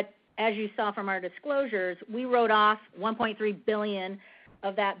 but as you saw from our disclosures, we wrote off $1.3 billion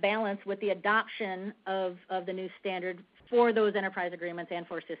of that balance with the adoption of the new standard for those enterprise agreements and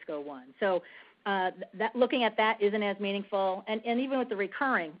for Cisco One. So that looking at that isn't as meaningful, and even with the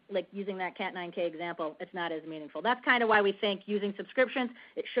recurring, like using that Cat 9K example, it's not as meaningful. That's kind of why we think using subscriptions,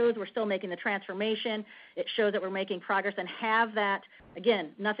 it shows we're still making the transformation. It shows that we're making progress and have that,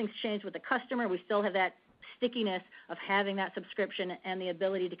 again, nothing's changed with the customer. We still have that stickiness of having that subscription and the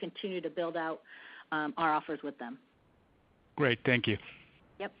ability to continue to build out our offers with them. Great, thank you.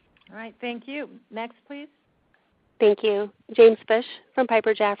 Yep. All right, thank you. Next, please. Thank you. James Fish from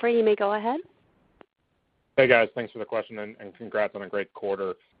Piper Jaffray, you may go ahead. Hey guys, thanks for the question and congrats on a great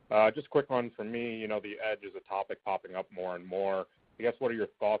quarter. Just a quick one from me. You know, the edge is a topic popping up more and more. I guess what are your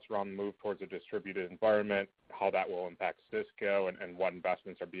thoughts around the move towards a distributed environment, how that will impact Cisco, and what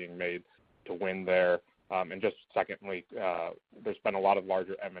investments are being made to win there? And just secondly, there's been a lot of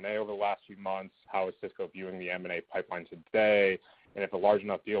larger M&A over the last few months. How is Cisco viewing the M&A pipeline today? And if a large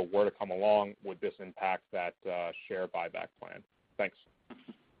enough deal were to come along, would this impact that share buyback plan? Thanks.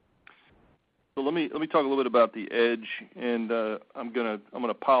 So let me talk a little bit about the edge, and I'm gonna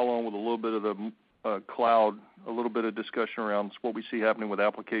pile on with a little bit of the cloud, a little bit of discussion around what we see happening with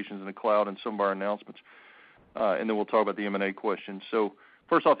applications in the cloud and some of our announcements, and then we'll talk about the M&A question. So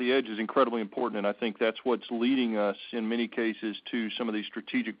first off, the edge is incredibly important, and I think that's what's leading us in many cases to some of these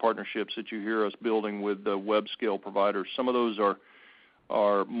strategic partnerships that you hear us building with the web scale providers. Some of those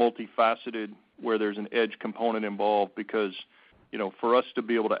are multifaceted, where there's an edge component involved, because for us to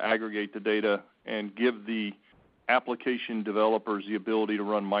be able to aggregate the data and give the application developers the ability to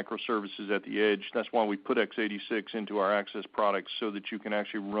run microservices at the edge, that's why we put x86 into our access products, so that you can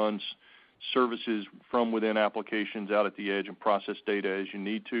actually run services from within applications out at the edge and process data as you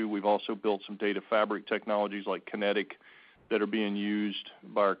need to. We've also built some data fabric technologies like Kinetic that are being used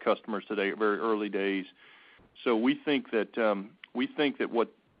by our customers today at very early days. So we think that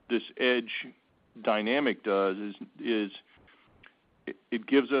what this edge dynamic does is it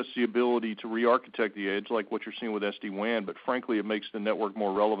gives us the ability to re-architect the edge, like what you're seeing with SD-WAN, but frankly it makes the network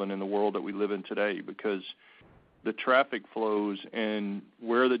more relevant in the world that we live in today, because the traffic flows and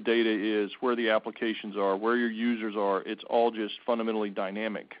where the data is, where the applications are, where your users are, it's all just fundamentally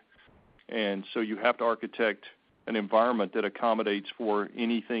dynamic. And so you have to architect an environment that accommodates for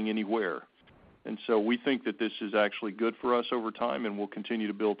anything, anywhere. And so we think that this is actually good for us over time, and we'll continue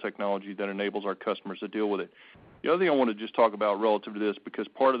to build technology that enables our customers to deal with it. The other thing I want to just talk about relative to this, because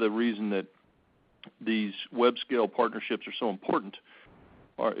part of the reason that these web scale partnerships are so important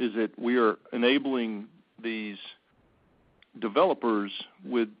is that we are enabling these developers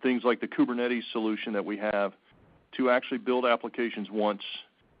with things like the Kubernetes solution that we have to actually build applications once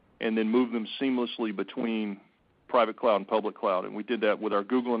and then move them seamlessly between private cloud and public cloud. And we did that with our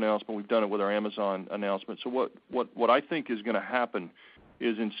Google announcement. We've done it with our Amazon announcement. So what I think is going to happen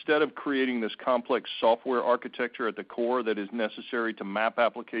is, instead of creating this complex software architecture at the core that is necessary to map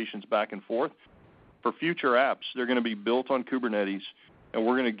applications back and forth, for future apps, they're going to be built on Kubernetes, and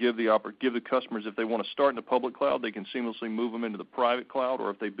we're going to give the customers, if they want to start in the public cloud, they can seamlessly move them into the private cloud,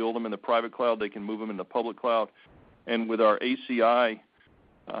 or if they build them in the private cloud, they can move them into the public cloud. And with our ACI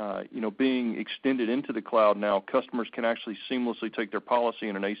being extended into the cloud now, customers can actually seamlessly take their policy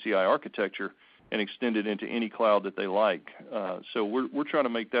in an ACI architecture and extend it into any cloud that they like. So we're trying to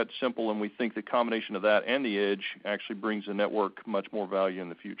make that simple, and we think the combination of that and the edge actually brings the network much more value in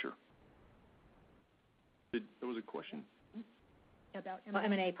the future. There was a question? About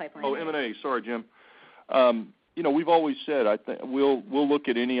M&A pipeline. Oh, M&A. Sorry, Jim. We've always said we'll look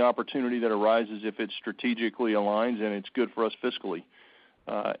at any opportunity that arises if it strategically aligns and it's good for us fiscally.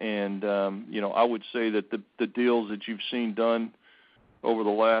 I would say that the deals that you've seen done over the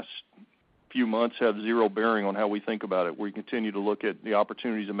last few months have zero bearing on how we think about it. We continue to look at the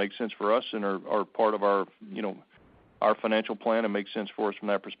opportunities that make sense for us and are part of our financial plan and make sense for us from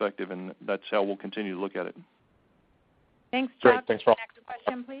that perspective, and that's how we'll continue to look at it. Thanks, Chuck. Great. Thanks for Next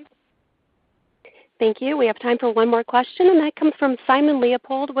question, please. Thank you. We have time for one more question, and that comes from Simon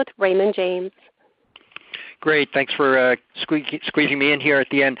Leopold with Raymond James. Great. Thanks for squeezing me in here at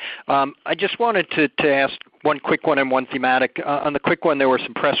the end. I just wanted to ask one quick one and one thematic. On the quick one, there were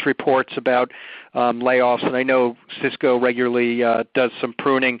some press reports about layoffs, and I know Cisco regularly does some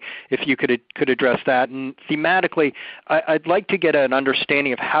pruning. If you could address that. And thematically, I'd like to get an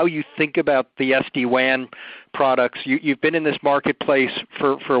understanding of how you think about the SD-WAN products. You've been in this marketplace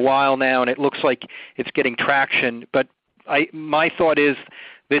for a while now, and it looks like it's getting traction. But my thought is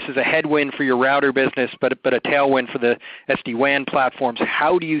this is a headwind for your router business, but a tailwind for the SD-WAN platforms.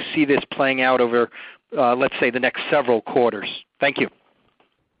 How do you see this playing out over, let's say, the next several quarters? Thank you.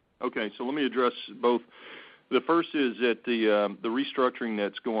 Okay, so let me address both. The first is that the restructuring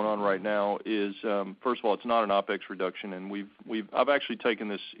that's going on right now is, first of all, it's not an OpEx reduction, and I've actually taken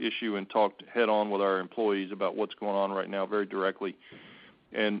this issue and talked head on with our employees about what's going on right now very directly.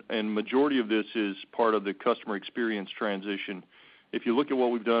 And majority of this is part of the customer experience transition. If you look at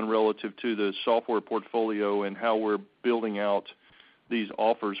what we've done relative to the software portfolio and how we're building out these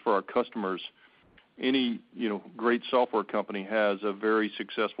offers for our customers, any great software company has a very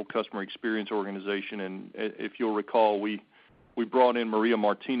successful customer experience organization. And if you'll recall, we brought in Maria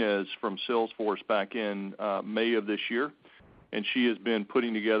Martinez from Salesforce back in May of this year, and she has been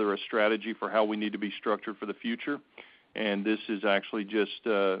putting together a strategy for how we need to be structured for the future. And this is actually just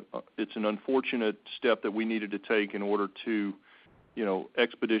it's an unfortunate step that we needed to take in order to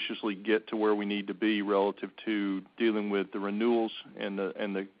expeditiously get to where we need to be relative to dealing with the renewals and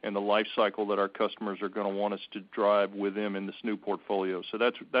the life cycle that our customers are going to want us to drive with them in this new portfolio. So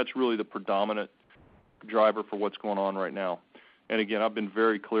that's really the predominant driver for what's going on right now. And again, I've been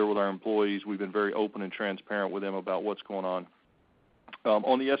very clear with our employees. We've been very open and transparent with them about what's going on.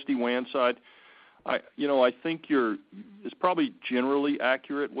 On the SD-WAN side, I think it's probably generally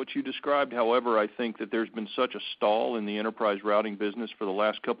accurate what you described. However, I think that there's been such a stall in the enterprise routing business for the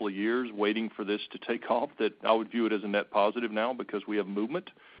last couple of years waiting for this to take off that I would view it as a net positive now because we have movement.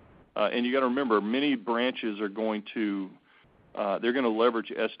 And you got to remember, many branches are going to they're going to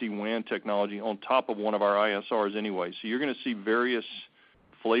leverage SD-WAN technology on top of one of our ISRs anyway. So you're going to see various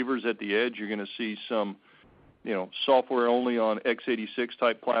flavors at the edge. You're going to see some software only on x86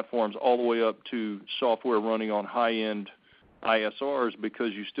 type platforms all the way up to software running on high-end ISRs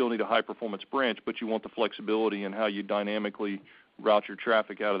because you still need a high-performance branch, but you want the flexibility in how you dynamically route your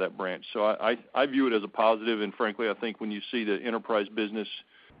traffic out of that branch. So I view it as a positive, and frankly, I think when you see the enterprise business,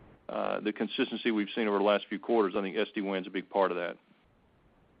 the consistency we've seen over the last few quarters, I think SD-WAN is a big part of that.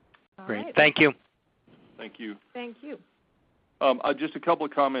 Great. Right. Thank you. Thank you. Thank you. Just a couple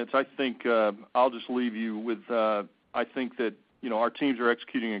of comments. I think I'll just leave you with I think that our teams are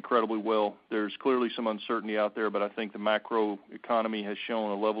executing incredibly well. There's clearly some uncertainty out there, but I think the macro economy has shown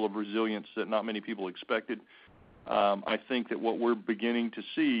a level of resilience that not many people expected. I think that what we're beginning to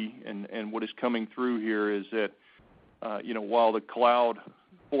see and what is coming through here is that while the cloud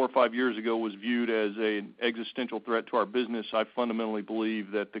 4 or 5 years ago was viewed as an existential threat to our business, I fundamentally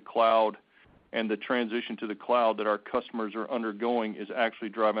believe that the cloud and the transition to the cloud that our customers are undergoing is actually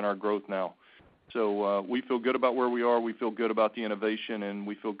driving our growth now. So we feel good about where we are. We feel good about the innovation, and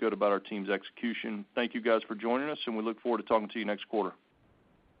we feel good about our team's execution. Thank you guys for joining us, and we look forward to talking to you next quarter.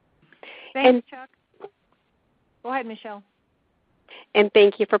 Thanks, Chuck. Go ahead, Michelle. And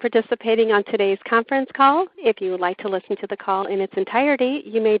thank you for participating on today's conference call. If you would like to listen to the call in its entirety,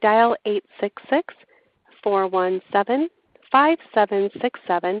 you may dial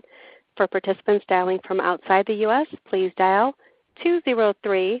 866-417-5767. For participants dialing from outside the U.S., please dial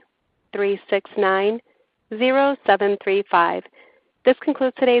 203-369-0735. This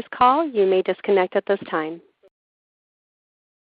concludes today's call. You may disconnect at this time.